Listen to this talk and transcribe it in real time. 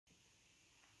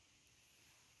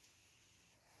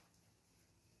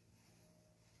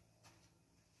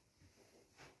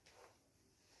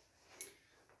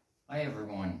Hi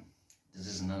everyone, this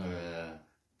is another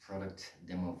product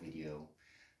demo video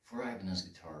for Ibanez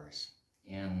guitars.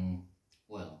 And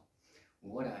well,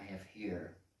 what I have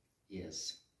here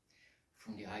is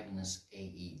from the Ibanez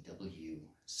AEW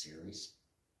series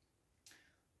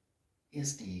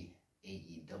is the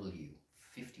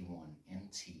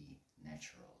aew51-nt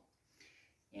Natural.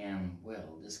 And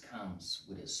well, this comes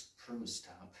with a spruce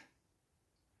top,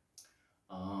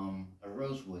 a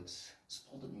rosewood,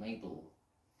 spotted maple,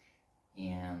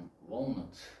 and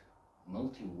walnut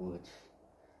multi-wood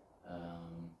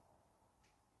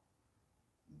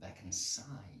back and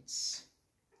sides.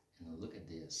 And look at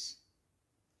this,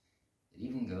 it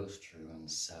even goes through on the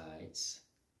sides,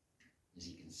 as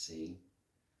you can see,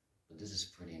 but this is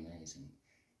pretty amazing.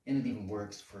 And it even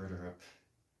works further up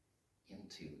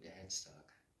into the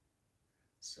headstock,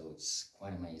 so it's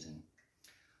quite amazing.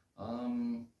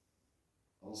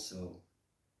 Also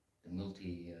the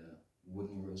multi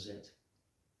wooden rosette,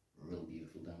 real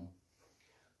beautiful done.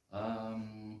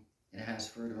 It has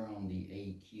further on the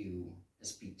aew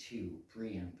SP2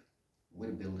 preamp with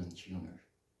a built-in tuner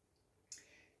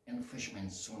and a Fishman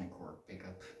Sonic-Core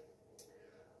pickup.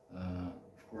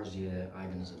 Of course, the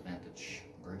Ibanez Advantage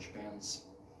bridge bands.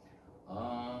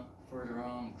 Further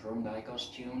on, chrome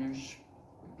diecast tuners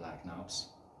with black knobs,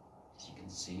 as you can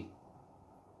see,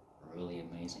 really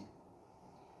amazing.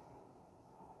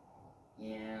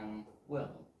 And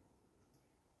well,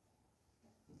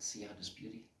 let's see how this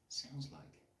beauty sounds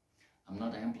like. I'm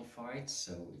not amplified,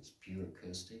 so it's pure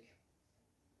acoustic.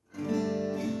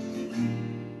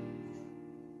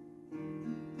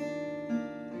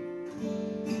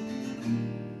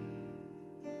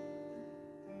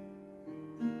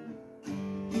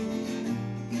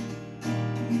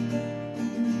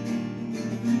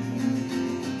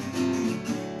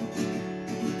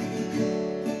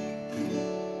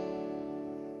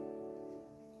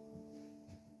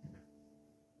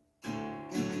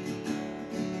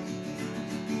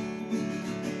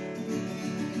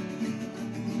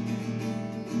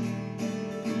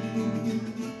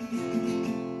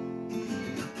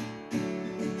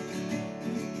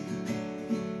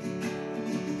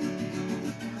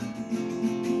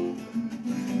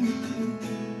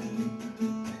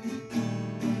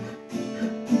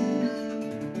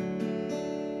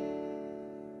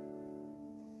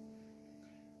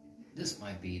 This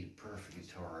might be the perfect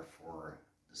guitar for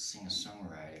the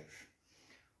singer-songwriter,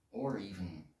 or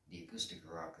even the acoustic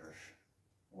rocker,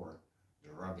 or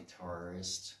the rock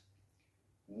guitarist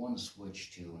who want to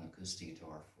switch to an acoustic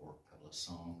guitar for a couple of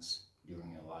songs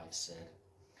during a live set.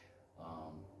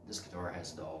 This guitar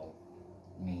has it all.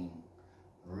 I mean,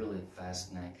 a really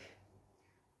fast neck,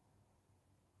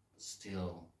 but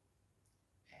still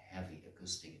a heavy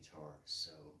acoustic guitar,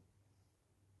 so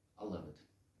I love it.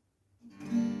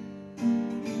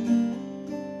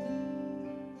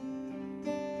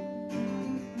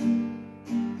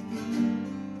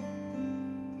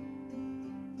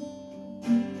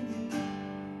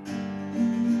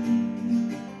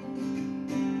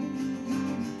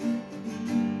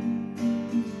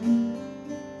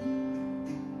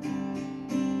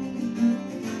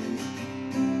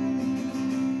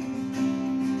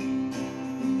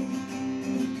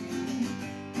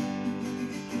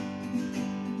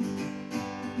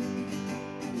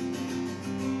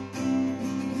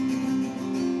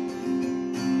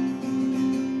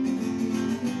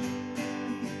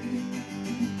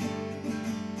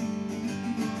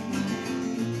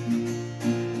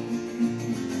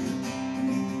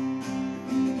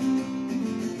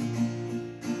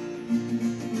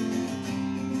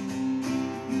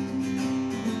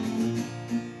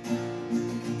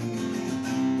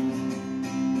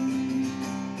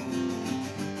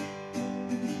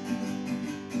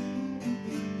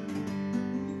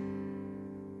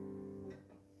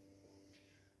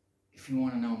 If you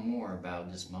want to know more about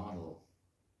this model,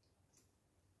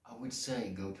 I would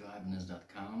say go to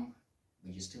Ibanez.com,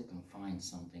 but you still can find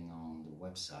something on the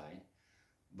website.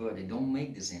 But they don't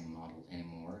make the same model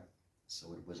anymore,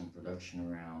 so it was in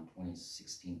production around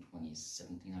 2016,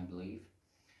 2017, I believe.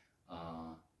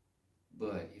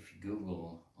 But if you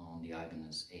Google on the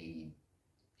Ibanez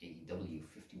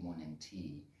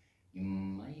aew51-nt, you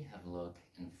may have a look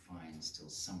and find still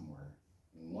somewhere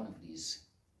one of these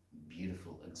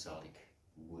beautiful exotic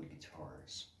wood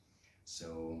guitars.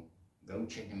 So go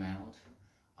check them out,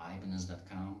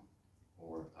 Ibanez.com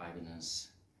or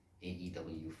Ibanez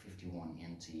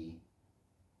aew51-nt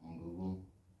on Google.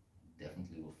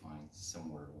 Definitely will find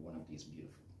somewhere one of these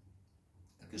beautiful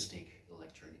acoustic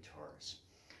electric guitars.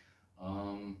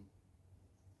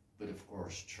 But of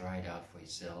course, try it out for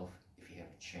yourself if you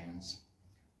have a chance.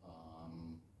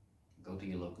 go to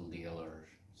your local dealer,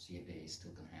 see if they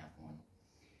still can have one.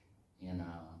 And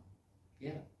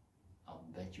yeah, I'll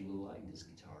bet you will like this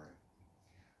guitar.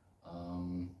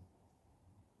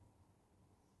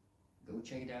 Go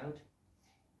check it out.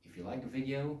 If you like the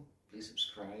video, please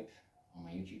subscribe on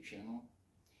my YouTube channel.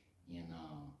 And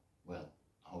well,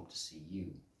 I hope to see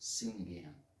you soon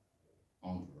again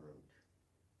on the road.